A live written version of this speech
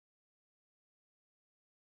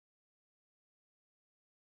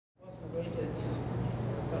waited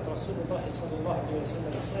that Rasulullah sallallahu alayhi wa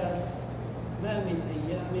sallam said, ما من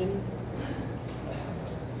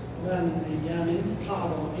أيام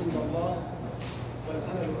أعظم عند الله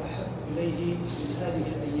والعمل أحب إليه من هذه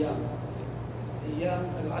الأيام أيام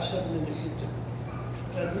العشر من الحجة.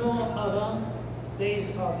 That no other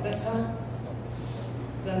days are better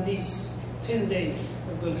than these 10 days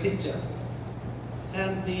of the Hijjah,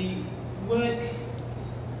 and the work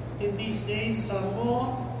in these days are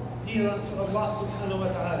more dearer to Allah subhanahu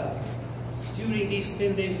wa ta'ala during these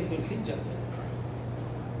 10 days of the Hijjah.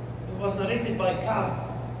 It was narrated by Ka'b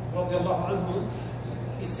radiallahu anhu.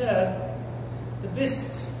 He said the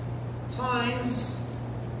best times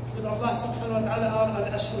with Allah subhanahu wa ta'ala are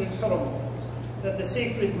al-Ashhur al-Hurum, that the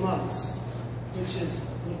sacred months, which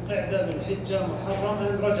is Al-Qa'dah, Thul-Hijjah, Muharram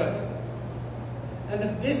and Rajab. And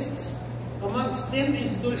the best amongst them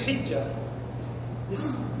is Thul-Hijjah,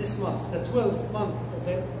 this month, the 12th month of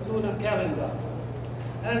the lunar calendar.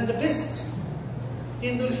 And the best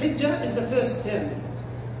in Thul-Hijjah is the first 10.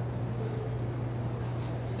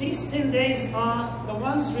 These 10 days are the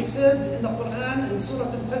ones referred in the Quran in Surah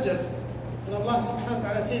Al-Fajr. And Allah subhanahu wa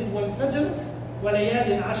ta'ala says, وَالْفَجْرِ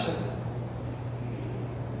وَلَيَالٍ عَشْرٍ.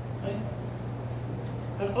 Right?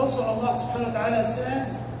 And also Allah subhanahu wa ta'ala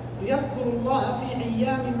says, وَيَذْكُرُ اللَّهَ فِي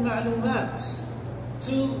أَيَّامٍ مَعْلُومَاتٍ.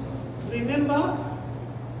 To remember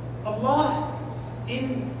Allah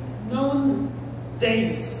in known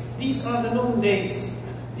days. These are the known days.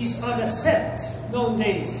 These are the set known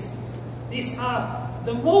days. These are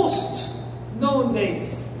the most known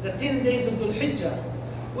days, the 10 days of Thul-Hijjah,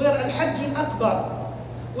 where Al-Hajj al-Akbar,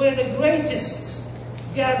 where the greatest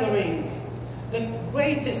gathering, the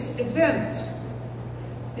greatest event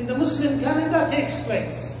in the Muslim calendar takes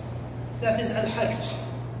place. That is Al-Hajj.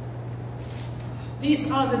 These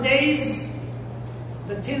are the days,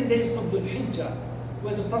 the 10 days of Thul-Hijjah,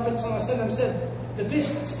 where the Prophet ﷺ said, the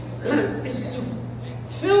best is to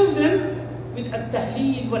fill them with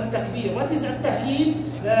التهليل والتكبير. What is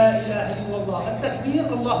التهليل? لا إله إلا الله.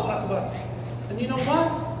 التكبير الله أكبر. And you know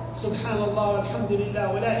what? Subhanallah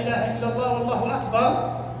walhamdulillah wa la ilaha illallah wallahu akbar.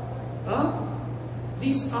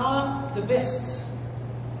 These are the best.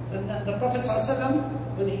 And the Prophet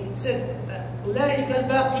ﷺ, when he said, أولئك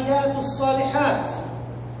الباقيات الصالحات.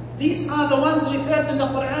 These are the ones referred in the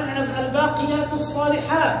Quran as الباقيات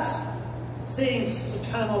الصالحات. Saying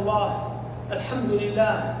Subhanallah,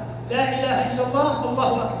 Alhamdulillah, La ilaha illallah,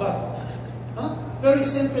 Allahu Akbar. Very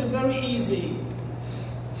simple, very easy.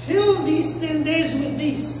 Fill these 10 days with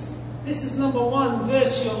this. This is number one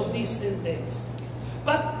virtue of these 10 days.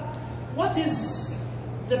 But what is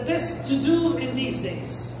the best to do in these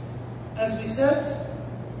days? As we said,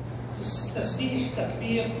 tasbih,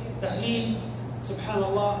 takbir, tahleel,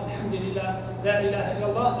 subhanallah, alhamdulillah, la ilaha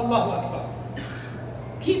illallah, Allahu Akbar.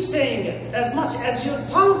 Keep saying it as much as your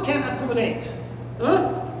tongue can accommodate.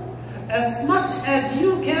 As much as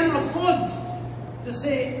you can afford to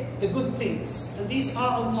say the good things. And these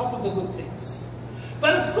are on top of the good things.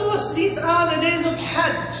 But of course, these are the days of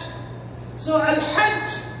Hajj. So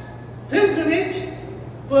Al-Hajj, pilgrimage,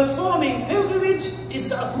 performing pilgrimage is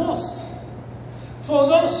the utmost. For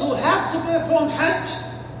those who have to perform Hajj,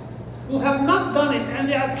 who have not done it and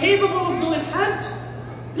they are capable of doing Hajj,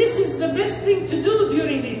 this is the best thing to do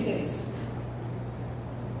during these days.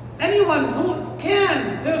 Anyone who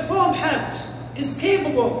can perform Hajj, is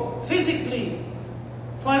capable physically,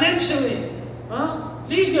 financially,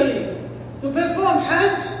 legally, to perform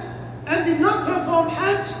Hajj, and did not perform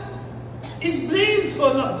Hajj, is blamed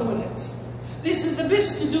for not doing it. This is the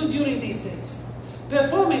best to do during these days,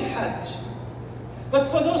 performing Hajj. But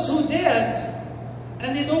for those who dared,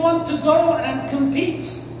 and they don't want to go and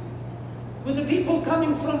compete with the people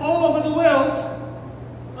coming from all over the world,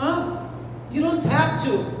 you don't have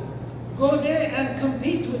to go there and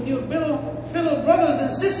compete with your fellow brothers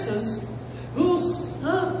and sisters who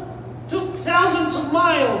took thousands of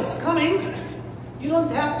miles coming. You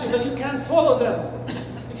don't have to, but you can follow them.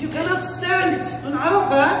 If you cannot stand on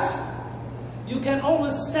Arafat, you can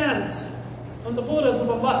always stand on the borders of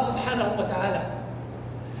Allah subhanahu wa ta'ala.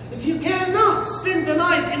 If you cannot spend the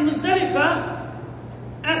night in Muzdalifah,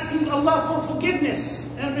 asking Allah for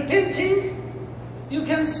forgiveness and repenting, you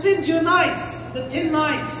can spend your nights, the 10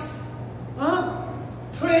 nights,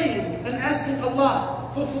 praying and asking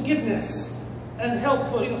Allah for forgiveness and help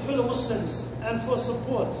for your fellow Muslims and for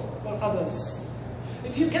support for others.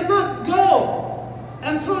 If you cannot go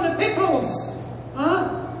and throw the pimples,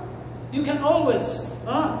 you can always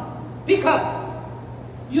pick up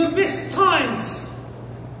your best times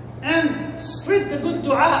and spread the good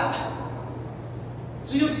dua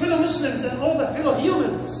to your fellow Muslims and all the fellow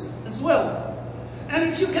humans as well. And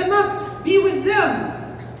if you cannot be with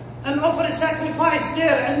them and offer a sacrifice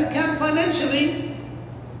there, and you can financially,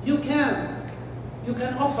 you can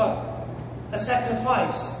offer a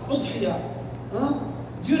sacrifice, udhiyah,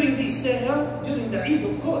 during these days, during the Eid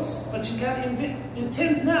of course, but you can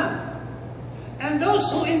intend now. And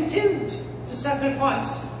those who intend to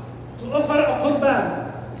sacrifice, to offer a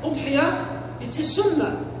qurban, udhiyah, it's a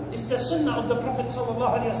sunnah. It's the sunnah of the Prophet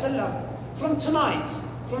ﷺ from tonight,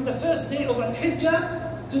 from the first day of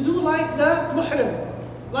Al-Hijjah, to do like the muhrim,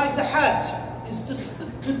 like the hajj, is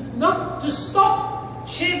not to stop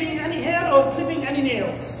shaving any hair or clipping any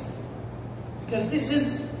nails. Because this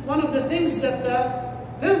is one of the things that the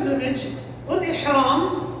pilgrimage or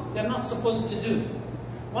ihram, they're not supposed to do.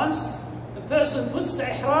 Once a person puts the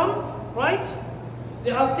ihram, right,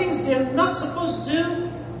 there are things they're not supposed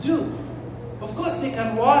to do. Of course they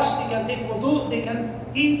can wash, they can take wudu, they can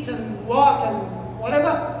eat and walk and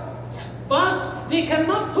whatever, but they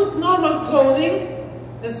cannot put normal clothing.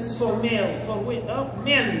 This is for male, for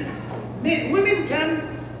men. Women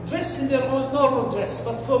can dress in their own normal dress,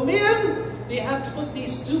 but for men, they have to put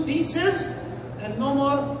these two pieces and no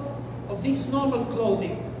more of these normal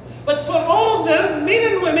clothing. But for all of them,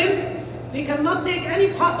 men and women, they cannot take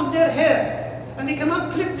any part of their hair, and they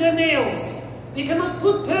cannot clip their nails. They cannot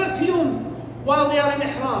put perfume while they are in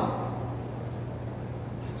ihram.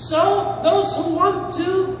 So those who want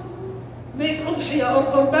to make udhiyah or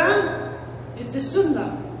qurban, it's a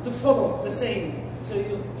sunnah to follow the same. So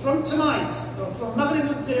you, from tonight, or from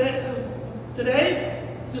Maghrib today,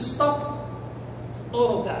 to stop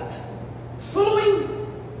all of that. Following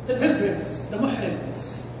the pilgrims, the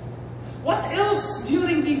muhrims. What else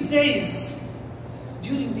during these days?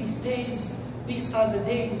 During these days, these are the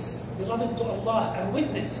days beloved to Allah and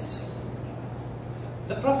witnessed.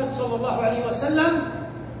 The Prophet ﷺ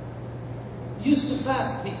used to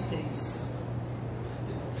fast these days.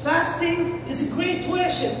 Fasting is a great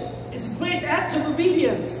worship. It's a great act of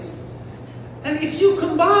obedience. And if you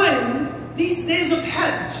combine these days of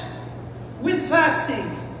Hajj with fasting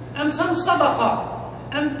and some sadaqah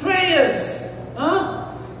and prayers,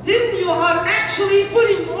 then you are actually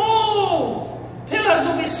putting all pillars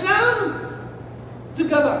of Islam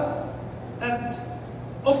together and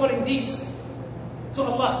offering these to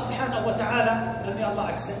Allah subhanahu wa ta'ala, and may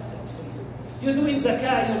Allah accept it for you. You're doing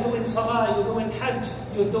zakah, you're doing salah, you're doing hajj,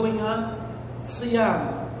 you're doing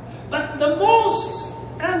siyam. But the most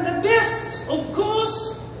and the best, of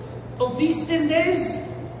course, of these 10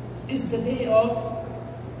 days is the day of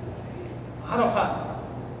Arafah.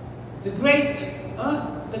 The great,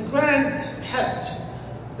 the grand hajj.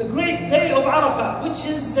 The great day of Arafah, which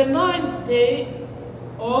is the 9th day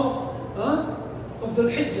of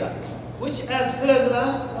Thul-Hijjah, which, as per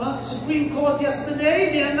the Supreme Court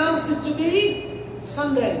yesterday, they announced it to be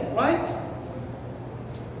Sunday, right?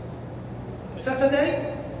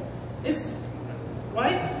 Saturday? It's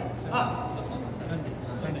right?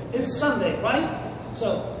 It's Sunday, right?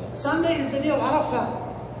 So Sunday is the day of Arafah,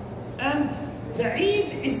 and the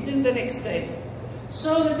Eid is in the next day.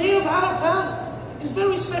 So the day of Arafah is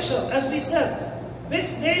very special, as we said.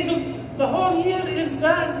 Best days of the whole year is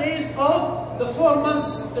the days of the 4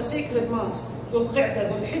 months, the sacred months, Thul-Hijjah,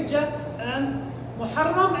 Thul-Hijjah, and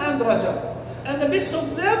Muharram and Rajab. And the best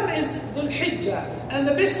of them is Thul-Hijjah. And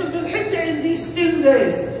the best of Thul-Hijjah is these 10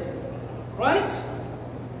 days. Right?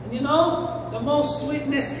 And you know, the most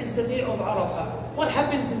witness is the day of Arafah. What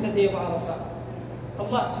happens in the day of Arafah?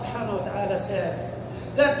 Allah subhanahu wa ta'ala says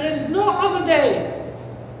that there is no other day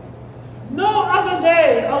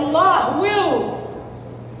Allah will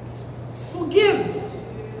forgive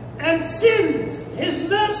and send His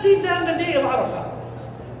mercy than the day of Arafah.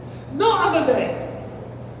 No other day.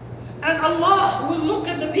 And Allah will look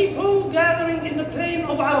at the people gathering in the plain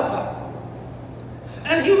of Arafah,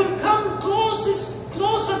 and He will come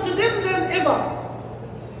closer to them than ever.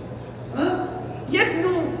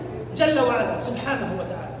 Yaqdum Jalla wa Ala, subhanahu wa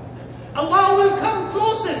ta'ala. Allah will come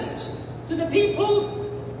closest to the people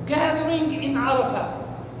gathering in Arafah,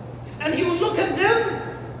 and He will look at them,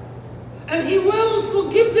 and He will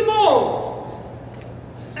forgive them all,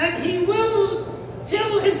 and He will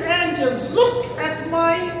tell His angels, look at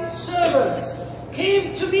my servants,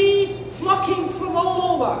 came to me flocking from all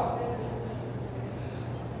over,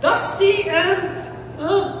 dusty and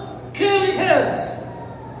curly haired,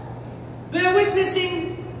 bear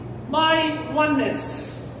witnessing my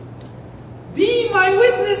oneness. Be my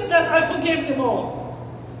witness that I forgive them all.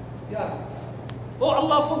 Yeah. Oh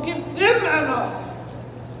Allah, forgive them and us.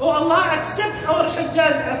 Oh Allah, accept our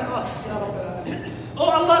Hujjaj and us, Ya Rabbil Alameen. Oh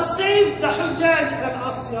Allah, save the Hujjaj and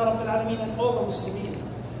us, Ya Rabbil Alameen, and all the Muslimin.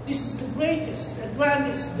 This is the greatest and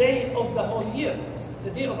grandest day of the whole year.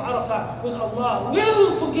 the day of Arafah, when Allah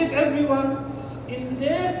will forgive everyone in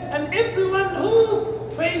there and everyone who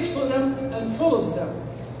prays for them and follows them.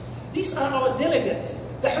 These are our delegates.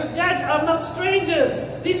 The Hujjaj are not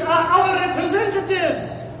strangers. These are our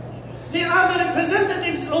representatives. They are the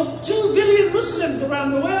representatives of 2 billion Muslims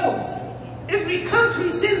around the world. Every country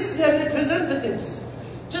sends their representatives.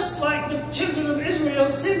 Just like the children of Israel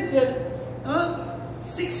sent their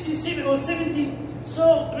 67 or 70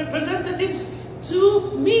 representatives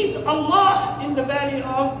to meet Allah in the valley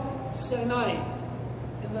of Sinai,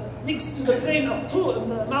 next to the plain of Tur, in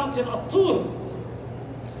the mountain of Tur.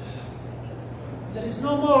 There is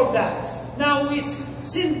no more of that. Now we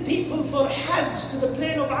send people for Hajj to the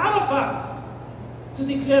plain of Arafah to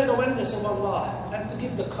declare the oneness of Allah and to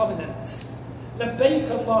give the covenant. لبيك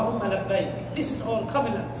اللهم لبيك. This is our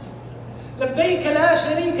covenant. لبيك لا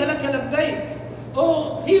شريك لك لبيك.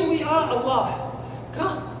 Oh, here we are, Allah,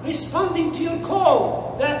 responding to your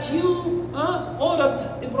call that you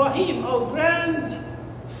ordered Ibrahim, our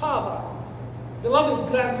grandfather,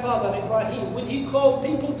 beloved grandfather Ibrahim, when he called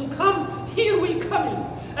people to come, here we coming.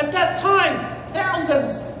 At that time,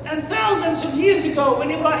 thousands and thousands of years ago, when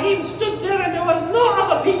Ibrahim stood there and there was no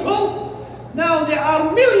other people, now there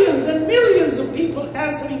are millions and millions of people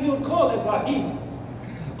answering your call, Ibrahim.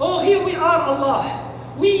 Oh, here we are, Allah.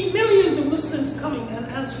 We millions of Muslims coming and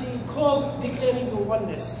answering your call, declaring your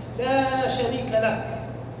oneness. لا شريك لك.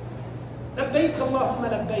 لبيك اللهم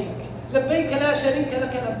لبيك. لبيك لا شريك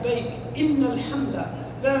لك لبيك. إن الحمد.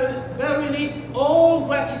 Verily, all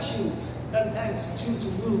gratitude and thanks due to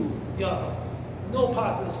you, Ya Rab. No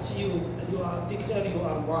partners to you, and you are declaring you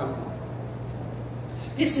are one.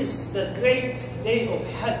 This is the great day of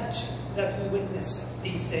Hajj that we witness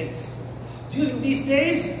these days. During these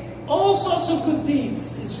days, all sorts of good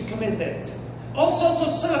deeds is recommended. All sorts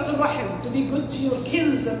of Salatul Rahim, to be good to your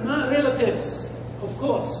kins and relatives, of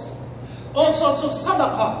course. All sorts of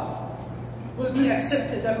Sadaqah will be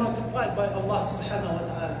accepted and multiplied by Allah subhanahu wa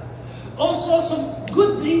ta'ala. All sorts of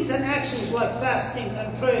good deeds and actions like fasting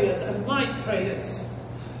and prayers and night prayers.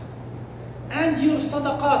 And your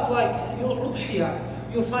sadaqat like your udhiyah,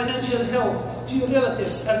 your financial help to your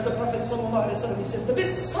relatives, as the Prophet ﷺ said, the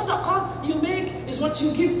best sadaqah you make is what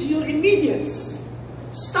you give to your immediates.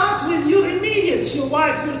 Start with your immediates, your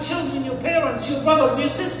wife, your children, your parents, your brothers, your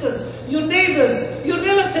sisters, your neighbors, your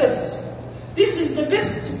relatives. This is the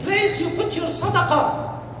best place you put your sadaqah.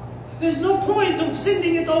 There's no point of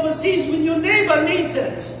sending it overseas when your neighbor needs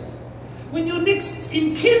it, when your next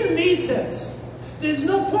in kin needs it. There's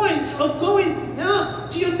no point of going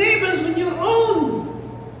to your neighbors when your own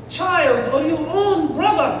child or your own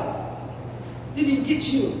brother didn't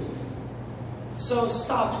get you. So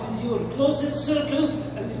start with your closest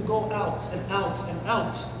circles and then go out and out and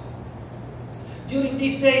out. During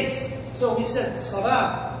these days, so we said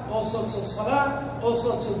salah, all sorts of salah, all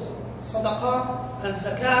sorts of sadaqah and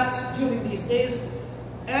zakat during these days,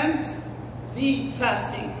 and the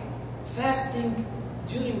fasting. Fasting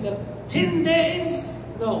during the 10 days,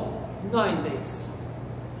 no, 9 days.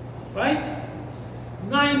 Right?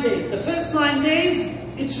 9 days. The first 9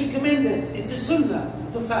 days, it's recommended, it's a sunnah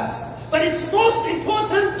to fast. But it's most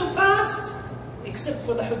important to fast, except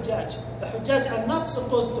for the Hujjaj. The Hujjaj are not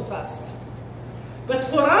supposed to fast. But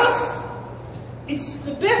for us, it's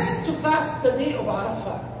the best to fast the day of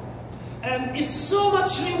Arafah. And it's so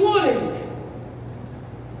much rewarding,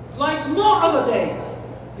 like no other day.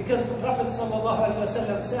 Because the Prophet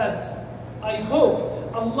ﷺ said, I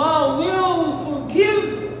hope Allah will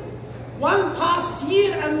forgive one past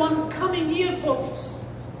year and one coming year for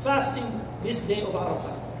fasting this day of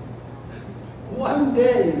Arafah. One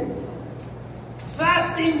day.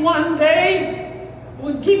 Fasting one day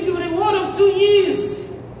will give you a reward of 2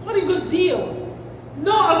 years. What a good deal.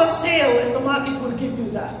 No other sale in the market will give you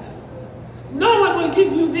that. No one will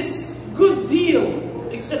give you this good deal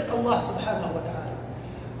except Allah subhanahu wa ta'ala.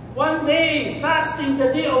 One day, fasting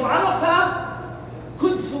the day of Arafah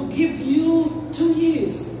could forgive you 2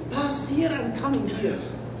 years, past year and coming year.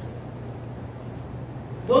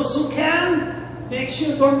 Those who can, make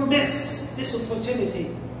sure don't miss this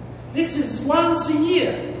opportunity. This is once a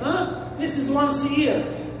year. This is once a year.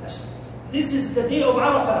 This is the day of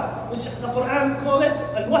Arafah, which the Quran call it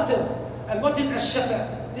Al-Watr. And what is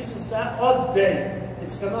Al-Shafa'? This is the odd day.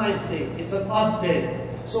 It's the 9th day. It's an odd day.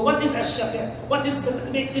 So what is Al-Shafa'? What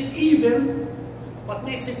makes it even? What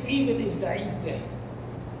makes it even is the Eid day.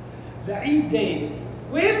 The Eid day,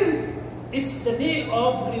 when it's the day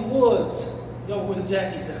of reward, Yawm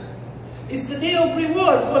al-Jaizah. It's the day of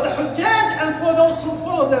reward for the Hujjaj and for those who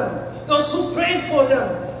follow them, those who prayed for them,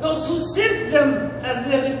 those who sent them as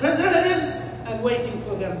their representatives and waiting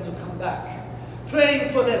for them to come back.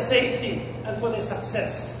 praying for their safety and for their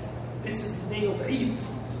success. This is the day of Eid,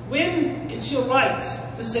 when it's your right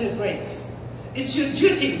to celebrate. It's your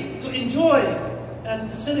duty to enjoy and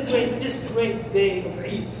to celebrate this great day of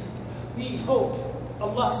Eid. We hope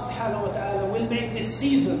Allah subhanahu wa ta'ala will make this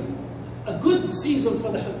season a good season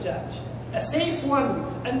for the Hujjaj, a safe one,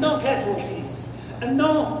 and no casualties, and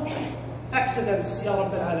no accidents, Ya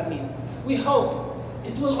Rabbil Alameen. We hope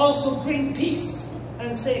it will also bring peace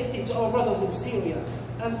and safety to our brothers in Syria,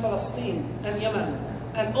 and Palestine, and Yemen,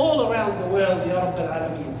 and all around the world, Ya Rabbil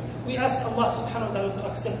Alameen. We ask Allah subhanahu wa ta'ala to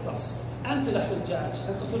accept us, and to the Hujjaj,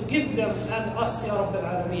 and to forgive them and us, Ya Rabbil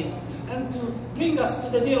Alameen, and to bring us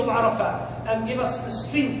to the day of Arafah, and give us the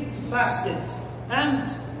strength to fast it, and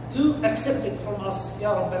to accept it from us,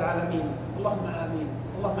 Ya Rabbil Alameen. Allahumma ameen.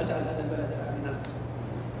 Allahumma ja'al hadha al-balad amina.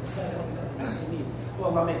 وسائر المسلمين. Oh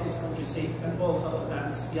Allah, make this country safe and all other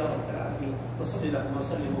lands, Ya Rabbil Alameen. وصلى اللهم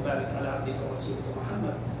وسلم وبارك على عبدك ورسولك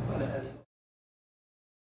محمد وعلى